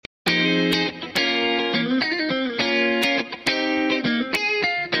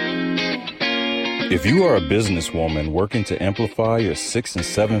If you are a businesswoman working to amplify your 6- and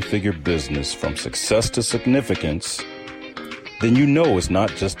 7-figure business from success to significance, then you know it's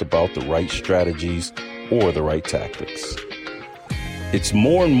not just about the right strategies or the right tactics. It's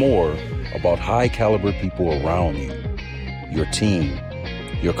more and more about high caliber people around you, your team,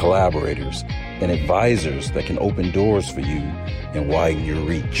 your collaborators, and advisors that can open doors for you and widen your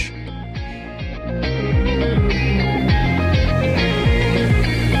reach.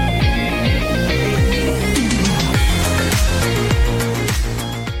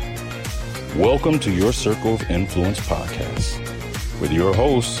 Welcome to your Circle of Influence podcast with your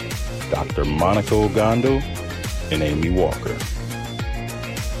hosts, Dr. Monica Ogando and Amy Walker.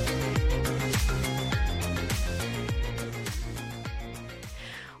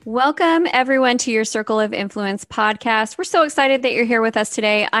 Welcome, everyone, to your Circle of Influence podcast. We're so excited that you're here with us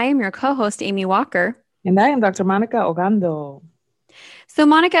today. I am your co-host, Amy Walker. And I am Dr. Monica Ogando. So,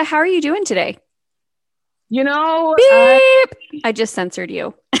 Monica, how are you doing today? You know, Beep! I just censored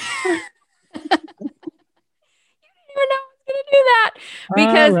you. You didn't even know I was going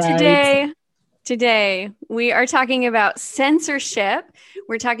to do that. Because today we are talking about censorship.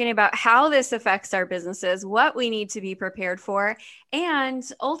 We're talking about how this affects our businesses, what we need to be prepared for, and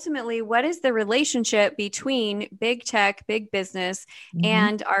ultimately, what is the relationship between big tech, big business,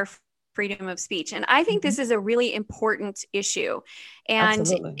 and our freedom of speech. And I think this is a really important issue. And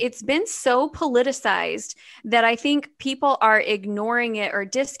Absolutely. It's been so politicized that I think people are ignoring it or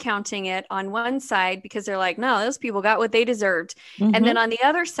discounting it on one side because they're like, no, those people got what they deserved. And then on the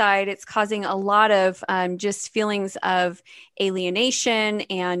other side, it's causing a lot of just feelings of alienation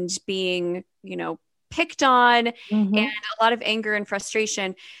and being, picked on and a lot of anger and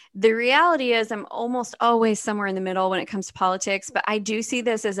frustration. The reality is I'm almost always somewhere in the middle when it comes to politics, but I do see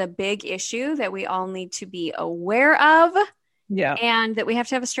this as a big issue that we all need to be aware of and that we have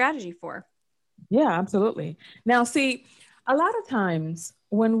to have a strategy for. Yeah, absolutely. Now, see, a lot of times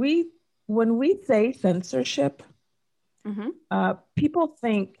when we say censorship, people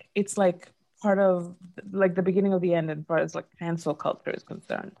think it's like part of like the beginning of the end as far as like cancel culture is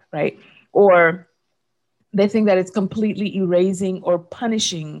concerned, right? Or they think that it's completely erasing or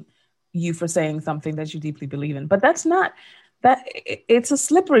punishing you for saying something that you deeply believe in. But that's not that. It's a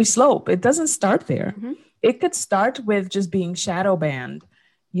slippery slope. It doesn't start there. It could start with just being shadow banned,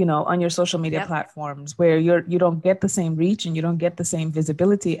 on your social media platforms where you don't get the same reach and you don't get the same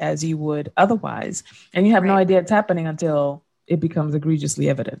visibility as you would otherwise. And you have no idea it's happening until it becomes egregiously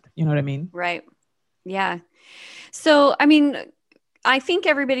evident. You know what I mean? Right. Yeah. So, I think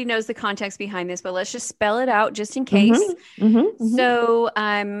everybody knows the context behind this, but let's just spell it out just in case. So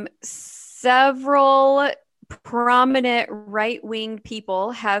several prominent right-wing people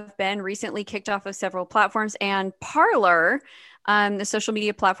have been recently kicked off of several platforms, and Parler, the social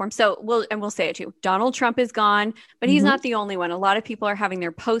media platform. So we'll say it too. Donald Trump is gone, but he's not the only one. A lot of people are having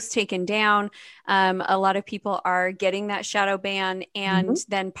their posts taken down. A lot of people are getting that shadow ban, and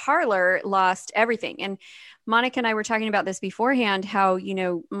then Parler lost everything. And Monica and I were talking about this beforehand, how,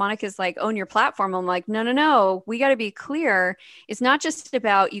 Monica's like, own your platform. I'm like, no, we got to be clear. It's not just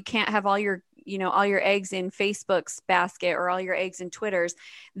about, you can't have all your eggs in Facebook's basket or all your eggs in Twitter's.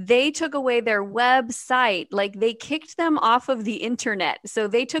 They took away their website. Like they kicked them off of the internet. So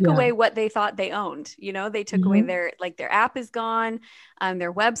they took away what they thought they owned. They took away their app is gone.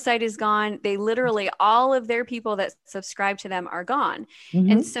 Their website is gone. They literally, all of their people that subscribe to them are gone.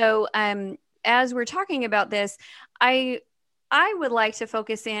 And so, as we're talking about this, I would like to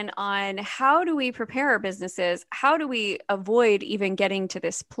focus in on how do we prepare our businesses? How do we avoid even getting to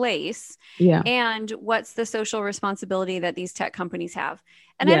this place? And what's the social responsibility that these tech companies have?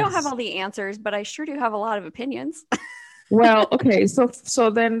 And I don't have all the answers, but I sure do have a lot of opinions. Well, okay.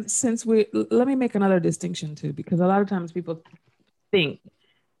 So then let me make another distinction too, because a lot of times people think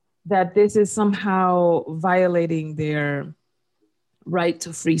that this is somehow violating their right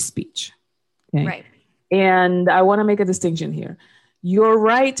to free speech. Okay? Right. And I want to make a distinction here. Your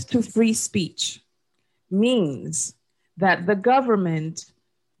right to free speech means that the government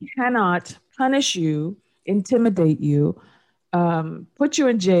cannot punish you, intimidate you, put you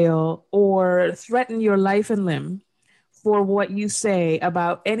in jail, or threaten your life and limb for what you say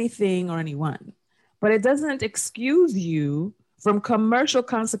about anything or anyone. But it doesn't excuse you from commercial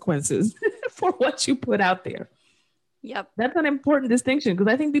consequences for what you put out there. Yep. That's an important distinction, because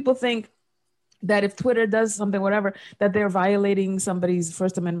I think people think that if Twitter does something, whatever, that they're violating somebody's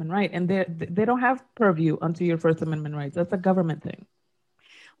First Amendment right. And they don't have purview onto your First Amendment rights. That's a government thing.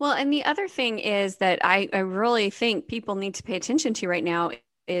 Well, and the other thing is that I really think people need to pay attention to right now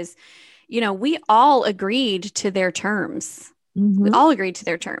is, we all agreed to their terms. We all agreed to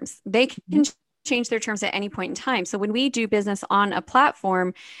their terms. They can change their terms at any point in time. So when we do business on a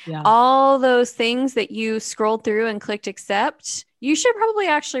platform, all those things that you scrolled through and clicked accept, you should probably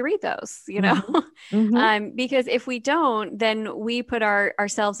actually read those, you know, because if we don't, then we put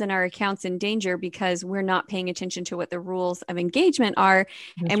ourselves and our accounts in danger because we're not paying attention to what the rules of engagement are.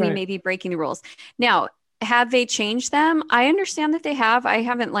 We may be breaking the rules. Now, have they changed them? I understand that they have. I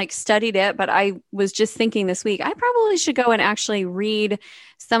haven't like studied it, but I was just thinking this week, I probably should go and actually read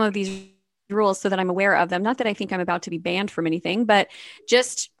some of these rules so that I'm aware of them. Not that I think I'm about to be banned from anything, but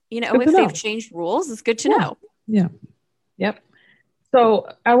just, you know, if they've changed rules, it's good to know. Yeah. Yep.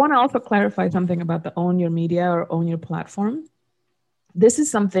 So I want to also clarify something about the own your media or own your platform. This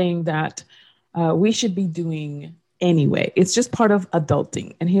is something that we should be doing anyway. It's just part of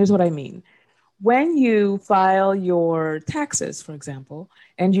adulting. And here's what I mean. When you file your taxes, for example,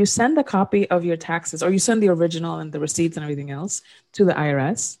 and you send a copy of your taxes, or you send the original and the receipts and everything else to the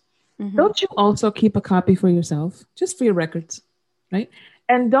IRS, don't you also keep a copy for yourself, just for your records, right?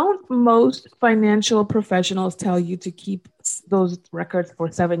 And don't most financial professionals tell you to keep those records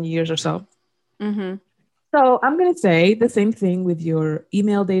for 7 years or so? So I'm going to say the same thing with your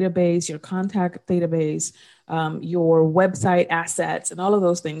email database, your contact database, your website assets, and all of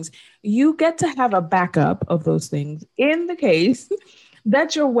those things. You get to have a backup of those things in the case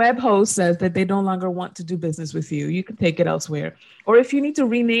that your web host says that they no longer want to do business with you. You can take it elsewhere. Or if you need to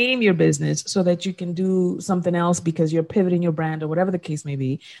rename your business so that you can do something else because you're pivoting your brand or whatever the case may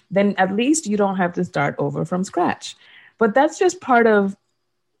be, then at least you don't have to start over from scratch. But that's just part of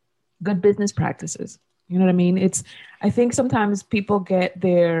good business practices. You know what I mean? I think sometimes people get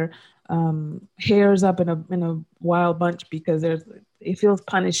their hairs up in a wild bunch because it feels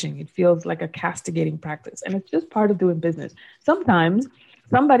punishing. It feels like a castigating practice. And it's just part of doing business. Sometimes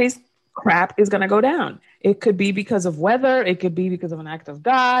somebody's crap is going to go down. It could be because of weather. It could be because of an act of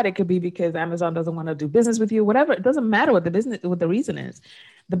God. It could be because Amazon doesn't want to do business with you, whatever. It doesn't matter what the reason is.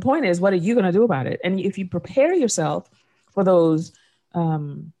 The point is, what are you going to do about it? And if you prepare yourself for those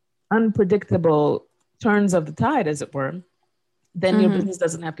unpredictable turns of the tide, as it were, then your business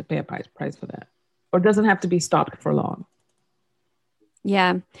doesn't have to pay a price for that, or doesn't have to be stopped for long.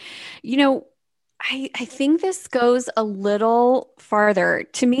 Yeah. You know, I think this goes a little farther.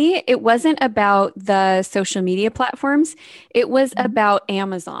 To me, it wasn't about the social media platforms. It was about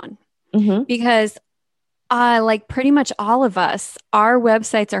Amazon, because like pretty much all of us, our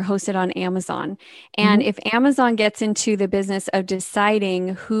websites are hosted on Amazon. And if Amazon gets into the business of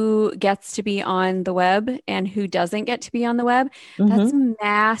deciding who gets to be on the web and who doesn't get to be on the web, that's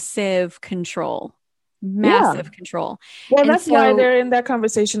massive control. Control. Well, that's why they're in that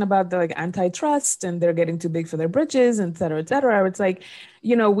conversation about the like antitrust, and they're getting too big for their britches, et cetera, et cetera. It's like,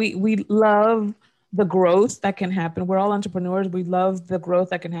 you know, we love the growth that can happen. We're all entrepreneurs. We love the growth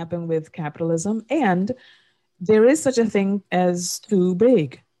that can happen with capitalism. And there is such a thing as too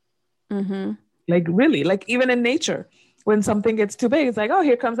big. Like really, like even in nature, when something gets too big, it's like, oh,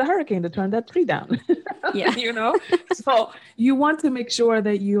 here comes a hurricane to turn that tree down. Yeah. You know, so you want to make sure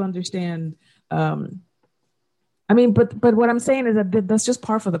that you understand. I mean, but what I'm saying is that that's just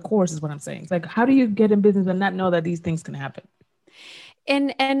par for the course is what I'm saying. It's like, how do you get in business and not know that these things can happen?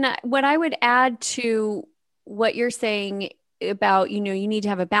 And what I would add to what you're saying about, you know, you need to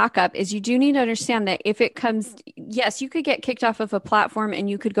have a backup is you do need to understand that if it comes, yes, you could get kicked off of a platform and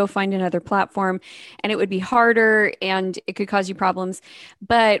you could go find another platform and it would be harder and it could cause you problems.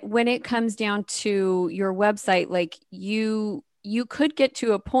 But when it comes down to your website, like you could get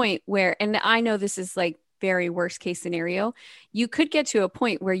to a point where, and I know this is like very worst case scenario, you could get to a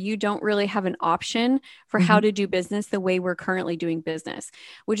point where you don't really have an option for how to do business the way we're currently doing business,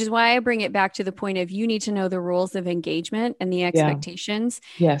 which is why I bring it back to the point of you need to know the rules of engagement and the expectations.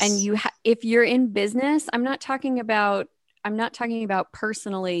 Yes. And if you're in business, I'm not talking about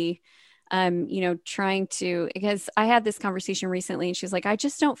personally, you know, trying to, because I had this conversation recently and she's like, I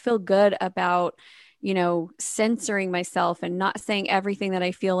just don't feel good about, you know, censoring myself and not saying everything that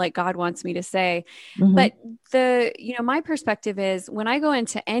I feel like God wants me to say. But you know, my perspective is when I go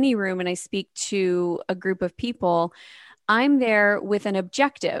into any room and I speak to a group of people, I'm there with an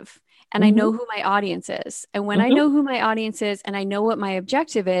objective and I know who my audience is. And when I know who my audience is and I know what my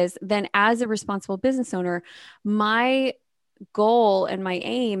objective is, then as a responsible business owner, my goal and my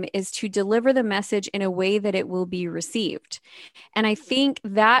aim is to deliver the message in a way that it will be received. And I think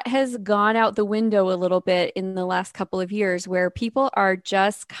that has gone out the window a little bit in the last couple of years where people are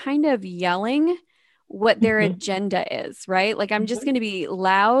just kind of yelling what their agenda is, right? Like, I'm just going to be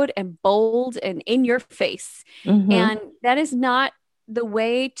loud and bold and in your face. And that is not the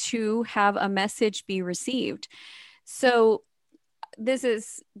way to have a message be received. So this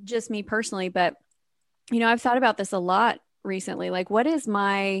is just me personally, but I've thought about this a lot recently. Like, what am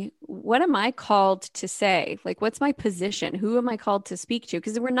I called to say? Like, what's my position? Who am I called to speak to?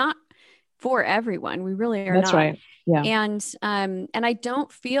 Because we're not for everyone. We really are not. That's right. Yeah. And I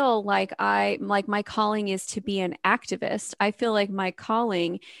don't feel like my calling is to be an activist. I feel like my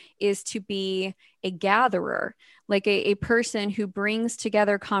calling is to be a gatherer, like a person who brings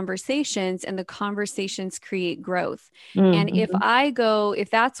together conversations, and the conversations create growth. And if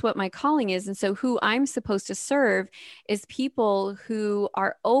that's what my calling is, and so who I'm supposed to serve is people who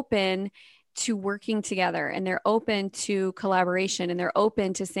are open to working together, and they're open to collaboration, and they're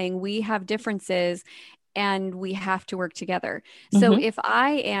open to saying we have differences and we have to work together. So if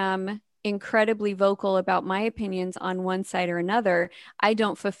I am incredibly vocal about my opinions on one side or another, I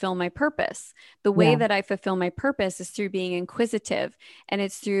don't fulfill my purpose. The way that I fulfill my purpose is through being inquisitive, and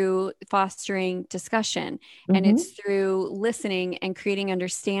it's through fostering discussion, and it's through listening and creating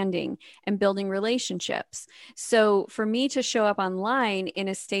understanding and building relationships. So for me to show up online in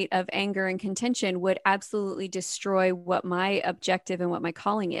a state of anger and contention would absolutely destroy what my objective and what my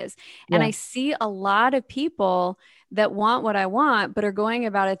calling is. And I see a lot of people that want what I want, but are going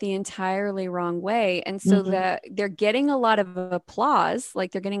about it the entirely wrong way. And so that they're getting a lot of applause,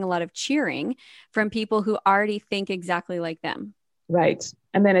 like they're getting a lot of cheering from people who already think exactly like them. Right.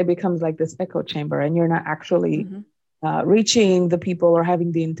 And then it becomes like this echo chamber, and you're not actually reaching the people or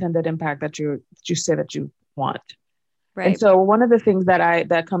having the intended impact that you say that you want. Right. And so one of the things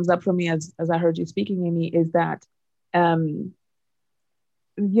that comes up for me as I heard you speaking, Amy, is that,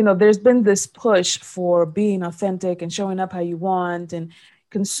 there's been this push for being authentic and showing up how you want, and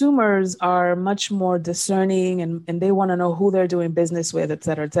consumers are much more discerning, and they want to know who they're doing business with, et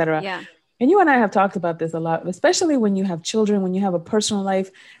cetera, et cetera. Yeah. And you and I have talked about this a lot, especially when you have children, when you have a personal life,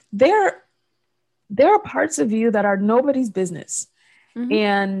 there are parts of you that are nobody's business.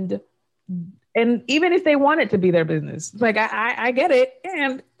 And even if they want it to be their business, like I get it,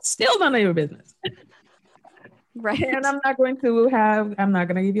 and still none of your business. Right. And I'm not going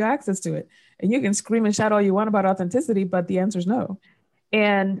to give you access to it. And you can scream and shout all you want about authenticity, but the answer is no.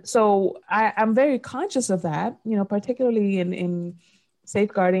 And so I'm very conscious of that, particularly in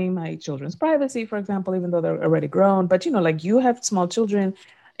safeguarding my children's privacy, for example, even though they're already grown. But, like you have small children.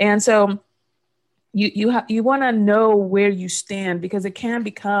 And so you want to know where you stand, because it can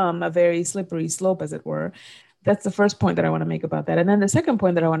become a very slippery slope, as it were. That's the first point that I want to make about that. And then the second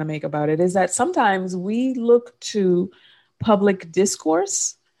point that I want to make about it is that sometimes we look to public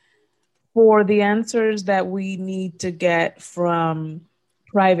discourse for the answers that we need to get from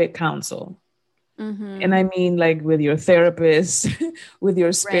private counsel. And I mean, like with your therapist, with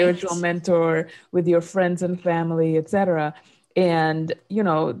your spiritual mentor, with your friends and family, et cetera. And,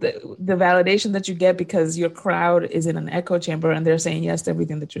 the validation that you get because your crowd is in an echo chamber and they're saying yes to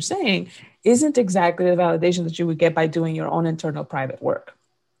everything that you're saying isn't exactly the validation that you would get by doing your own internal private work.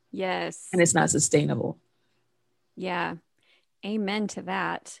 Yes. And it's not sustainable. Yeah. Amen to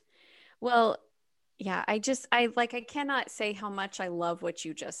that. Well, yeah, I cannot say how much I love what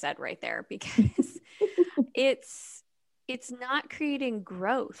you just said right there, because it's not creating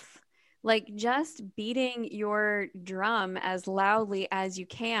growth. Like, just beating your drum as loudly as you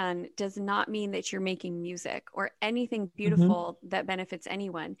can does not mean that you're making music or anything beautiful that benefits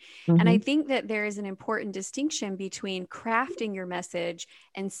anyone. And I think that there is an important distinction between crafting your message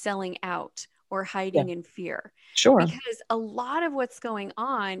and selling out or hiding in fear. Sure. Because a lot of what's going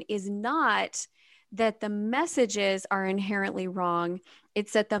on is not that the messages are inherently wrong.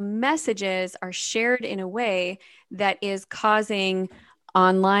 It's that the messages are shared in a way that is causing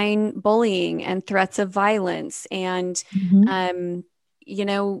online bullying and threats of violence and,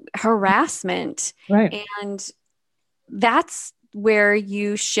 harassment. Right. And that's where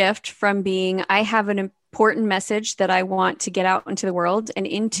you shift from being, I have an important message that I want to get out into the world, and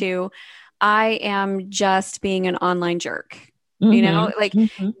into, I am just being an online jerk.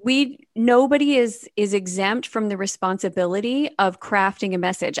 Nobody is exempt from the responsibility of crafting a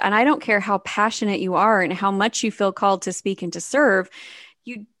message. And I don't care how passionate you are and how much you feel called to speak and to serve.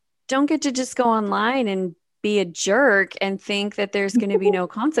 You don't get to just go online and be a jerk and think that there's going to be no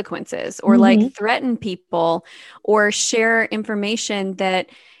consequences, or like threaten people or share information that,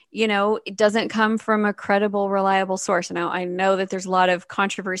 it doesn't come from a credible, reliable source. Now, I know that there's a lot of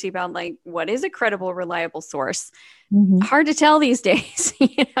controversy about like, what is a credible, reliable source? Hard to tell these days.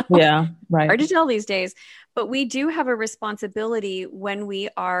 Yeah, right. Hard to tell these days. But we do have a responsibility when we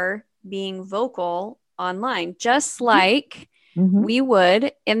are being vocal online, just like we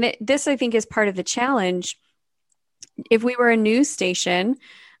would. And this, I think, is part of the challenge. If we were a news station,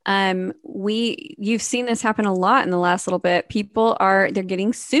 You've seen this happen a lot in the last little bit. They're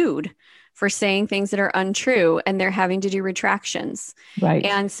getting sued for saying things that are untrue, and they're having to do retractions. Right.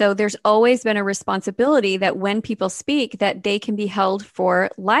 And so there's always been a responsibility that when people speak, that they can be held for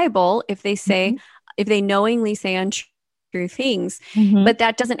liable if they say, if they knowingly say untrue things, but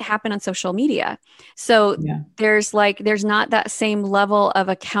that doesn't happen on social media. So there's not that same level of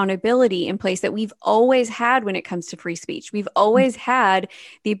accountability in place that we've always had when it comes to free speech. We've always had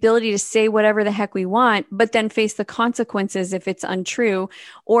the ability to say whatever the heck we want, but then face the consequences if it's untrue.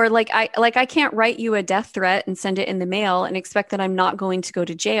 Or I can't write you a death threat and send it in the mail and expect that I'm not going to go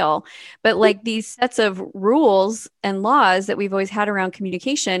to jail. But like these sets of rules and laws that we've always had around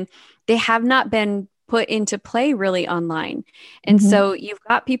communication, they have not been put into play really online. And so you've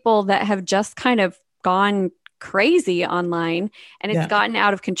got people that have just kind of gone crazy online, and it's gotten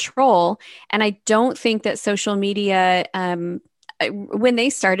out of control. And I don't think that social media, when they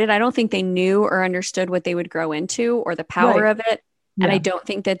started, I don't think they knew or understood what they would grow into or the power of it. And I don't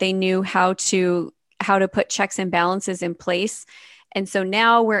think that they knew how to put checks and balances in place. And so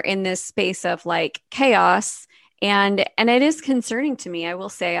now we're in this space of like chaos, and it is concerning to me. I will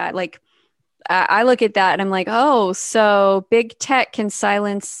say, I look at that and I'm like, oh, so big tech can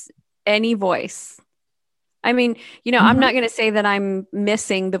silence any voice. I mean, I'm not going to say that I'm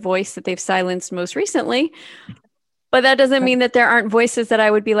missing the voice that they've silenced most recently, but that doesn't mean that there aren't voices that I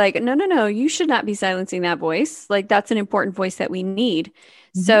would be like, no, you should not be silencing that voice. Like, that's an important voice that we need.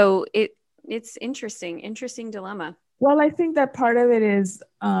 So it's interesting dilemma. Well, I think that part of it is,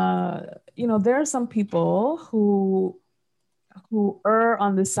 there are some people who err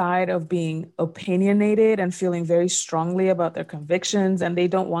on the side of being opinionated and feeling very strongly about their convictions, and they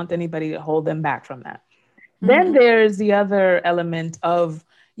don't want anybody to hold them back from that. Then there's the other element of,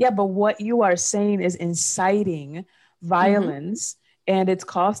 but what you are saying is inciting violence, and it's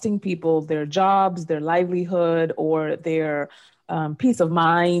costing people their jobs, their livelihood, or their peace of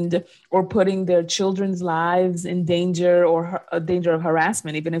mind, or putting their children's lives in danger, or a danger of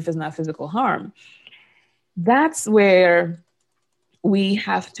harassment, even if it's not physical harm. That's where we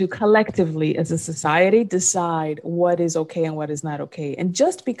have to collectively, as a society, decide what is okay and what is not okay. And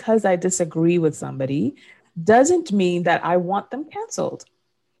just because I disagree with somebody doesn't mean that I want them canceled.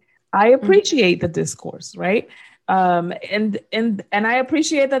 I appreciate the discourse, right? And I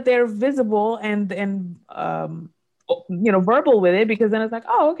appreciate that they're visible and verbal with it, because then it's like,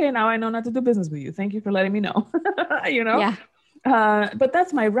 oh, okay, now I know not to do business with you. Thank you for letting me know. Yeah. But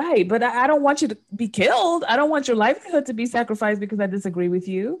that's my right. But I don't want you to be killed. I don't want your livelihood to be sacrificed because I disagree with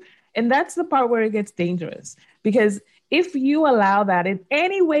you. And that's the part where it gets dangerous, because if you allow that in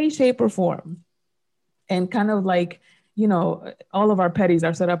any way, shape, or form, and kind of like, all of our petties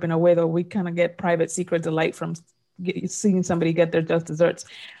are set up in a way that we kind of get private secret delight from seeing somebody get their just desserts.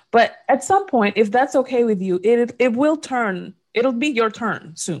 But at some point, if that's okay with you, it will turn. It'll be your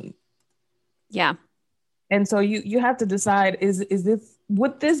turn soon. Yeah. And so you have to decide,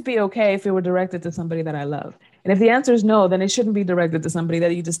 would this be okay if it were directed to somebody that I love? And if the answer is no, then it shouldn't be directed to somebody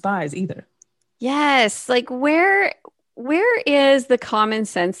that you despise either. Yes. Like where is the common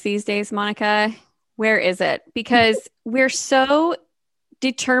sense these days, Monica? Where is it? Because we're so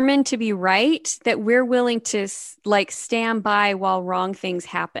determined to be right that we're willing to stand by while wrong things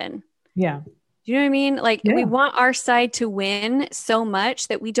happen. Yeah. Do you know what I mean? We want our side to win so much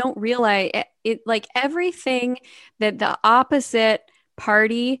that we don't realize it. Like everything that the opposite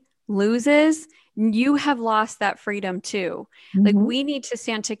party loses, you have lost that freedom too. Like we need to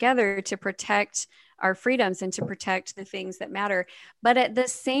stand together to protect our freedoms and to protect the things that matter. But at the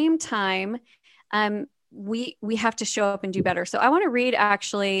same time, we have to show up and do better. So I want to read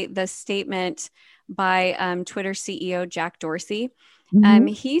actually the statement by Twitter CEO Jack Dorsey.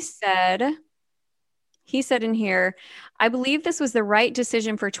 He said in here, I believe this was the right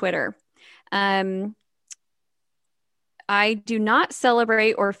decision for Twitter. I do not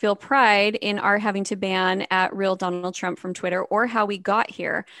celebrate or feel pride in our having to ban @real Donald Trump from Twitter or how we got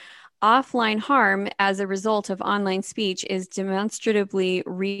here. Offline harm as a result of online speech is demonstratively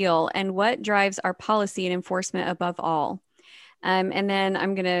real and what drives our policy and enforcement above all. And then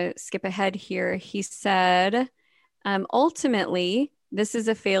I'm going to skip ahead here. He said, ultimately, this is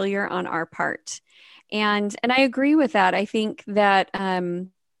a failure on our part. And I agree with that. I think that,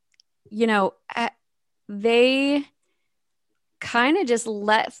 they kind of just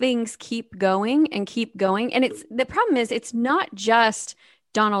let things keep going. And the problem is it's not just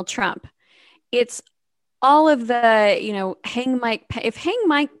Donald Trump. It's all of the, if Hang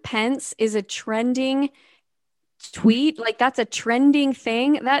Mike Pence is a trending tweet, like that's a trending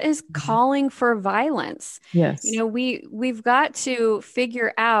thing, that is calling for violence. Yes. You know, we've got to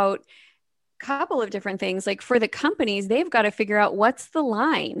figure out a couple of different things. Like for the companies, they've got to figure out what's the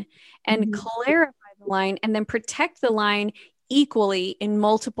line and clarify the line and then protect the line equally in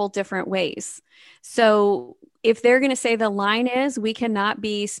multiple different ways. So if they're going to say the line is we cannot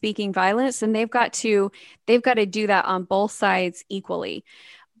be speaking violence, then they've got to do that on both sides equally.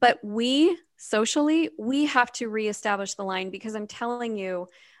 But socially, we have to reestablish the line, because I'm telling you,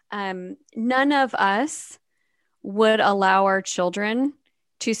 none of us would allow our children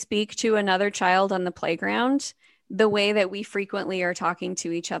to speak to another child on the playground the way that we frequently are talking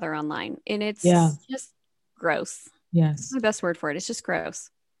to each other online. And it's just gross. Yes. That's the best word for it. It's just gross.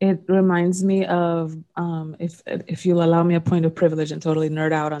 It reminds me of, if you'll allow me a point of privilege and totally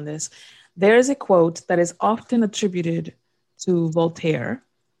nerd out on this, there's a quote that is often attributed to Voltaire.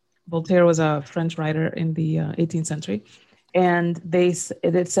 Voltaire was a French writer in the 18th century. And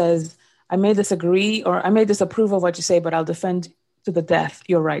it says, I may disagree or I may disapprove of what you say, but I'll defend to the death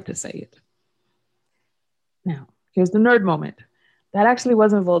your right to say it. Now, here's the nerd moment. That actually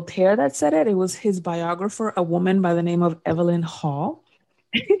wasn't Voltaire that said it. It was his biographer, a woman by the name of Evelyn Hall.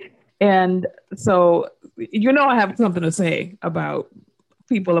 And so, I have something to say about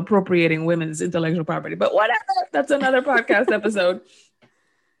people appropriating women's intellectual property, but whatever, that's another podcast episode.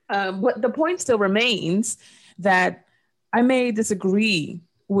 But the point still remains that I may disagree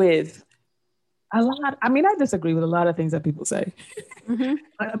with a lot. I mean, I disagree with a lot of things that people say.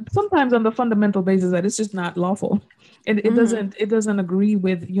 Sometimes on the fundamental basis that it's just not lawful. It doesn't agree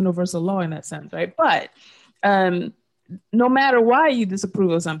with universal law in that sense, right? But no matter why you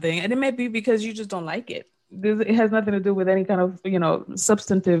disapprove of something, and it may be because you just don't like it. It has nothing to do with any kind of,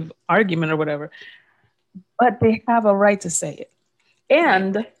 substantive argument or whatever. But they have a right to say it.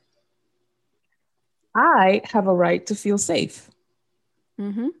 And I have a right to feel safe.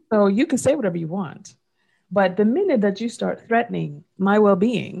 So you can say whatever you want. But the minute that you start threatening my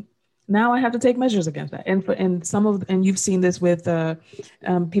well-being, now I have to take measures against that. And you've seen this with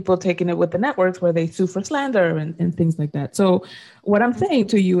people taking it with the networks where they sue for slander and things like that. So what I'm saying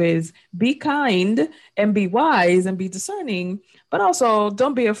to you is be kind and be wise and be discerning, but also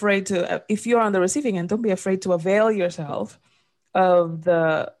don't be afraid to, if you're on the receiving end, don't be afraid to avail yourself of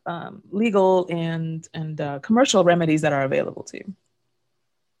the legal and commercial remedies that are available to you.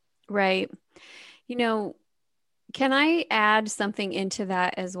 Right. Can I add something into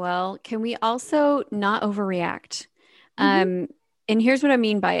that as well? Can we also not overreact? And here's what I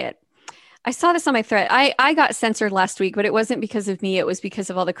mean by it. I saw this on my thread. I got censored last week, but it wasn't because of me. It was because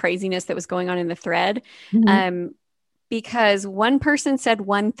of all the craziness that was going on in the thread. Because one person said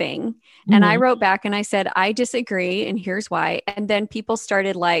one thing and I wrote back and I said, I disagree and here's why. And then people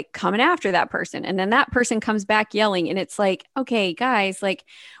started like coming after that person. And then that person comes back yelling. And it's like, okay, guys, like,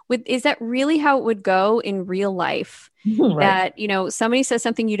 is that really how it would go in real life? Right. That, somebody says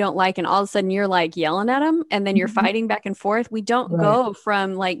something you don't like and all of a sudden you're like yelling at them and then you're fighting back and forth. We don't go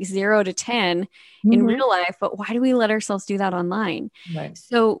from like 0 to 10 in real life, but why do we let ourselves do that online? Right.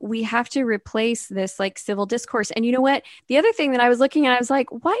 So we have to replace this like civil discourse. And you know what? The other thing that I was looking at, I was like,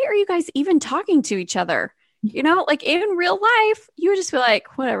 why are you guys even talking to each other? Like in real life, you would just be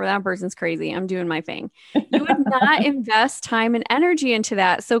like, whatever, that person's crazy. I'm doing my thing. You would not invest time and energy into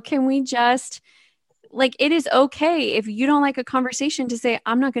that. So can we just like, it is okay if you don't like a conversation to say,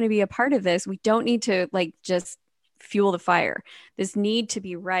 I'm not going to be a part of this. We don't need to like just fuel the fire. This need to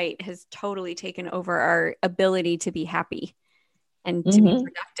be right has totally taken over our ability to be happy and to be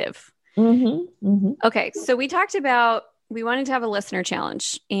productive. Okay. So we talked about, we wanted to have a listener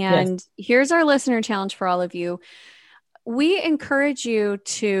challenge, and here's our listener challenge for all of you. We encourage you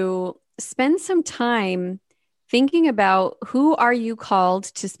to spend some time thinking about who are you called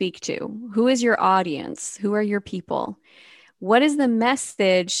to speak to? Who is your audience? Who are your people? What is the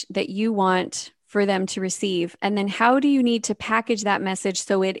message that you want for them to receive? And then how do you need to package that message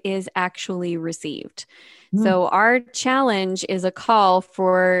so it is actually received? So our challenge is a call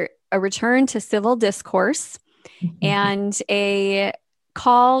for a return to civil discourse and a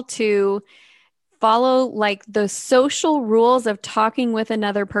call to follow like the social rules of talking with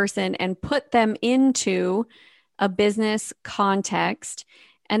another person and put them into a business context.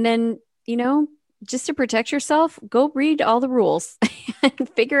 And then, just to protect yourself, go read all the rules and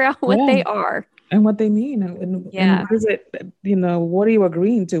figure out what they are. And what they mean. And what is it, what are you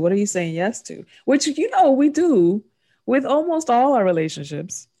agreeing to? What are you saying yes to? Which, we do with almost all our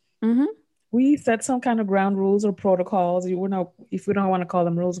relationships. we set some kind of ground rules or protocols. If we don't want to call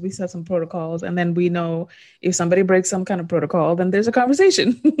them rules, we set some protocols, and then we know if somebody breaks some kind of protocol, then there's a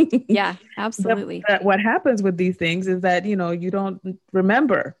conversation. Yeah, absolutely. What happens with these things is that, you don't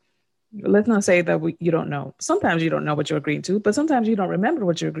remember. Let's not say that you don't know. Sometimes you don't know what you agreed to, but sometimes you don't remember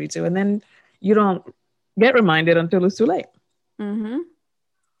what you agreed to, and then you don't get reminded until it's too late. Mm-hmm.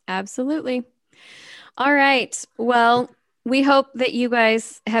 Absolutely. All right. Well, we hope that you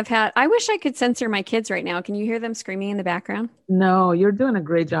guys have had, I wish I could censor my kids right now. Can you hear them screaming in the background? No, you're doing a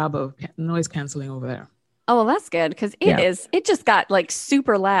great job of noise canceling over there. Oh, well, that's good. Because it just got like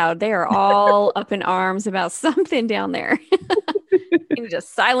super loud. They are all up in arms about something down there. You need to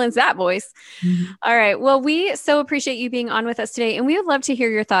silence that voice. Mm-hmm. All right. Well, we so appreciate you being on with us today. And we would love to hear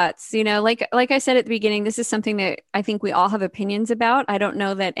your thoughts. Like I said at the beginning, this is something that I think we all have opinions about. I don't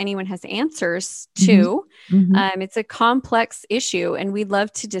know that anyone has answers to. Mm-hmm. It's a complex issue, and we'd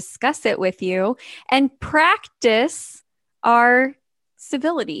love to discuss it with you and practice our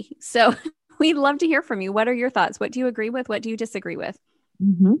civility. So we'd love to hear from you. What are your thoughts? What do you agree with? What do you disagree with?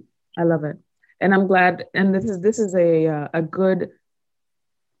 Mm-hmm. I love it. And I'm glad. And this is a good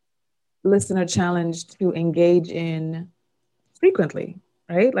listener challenge to engage in frequently,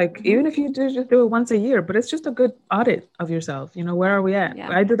 right? Like, even if you just do it once a year, but it's just a good audit of yourself. Where are we at?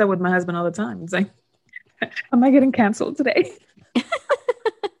 Yeah. I do that with my husband all the time. It's like, am I getting canceled today? It's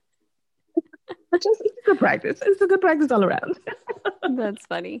a good practice. It's a good practice all around. That's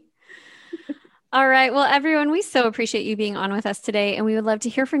funny. All right. Well, everyone, we so appreciate you being on with us today, and we would love to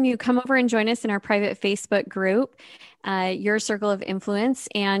hear from you. Come over and join us in our private Facebook group, Your Circle of Influence,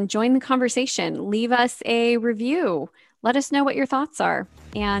 and join the conversation. Leave us a review. Let us know what your thoughts are.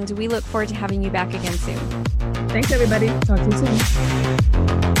 And we look forward to having you back again soon. Thanks, everybody. Talk to you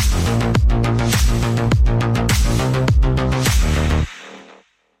soon.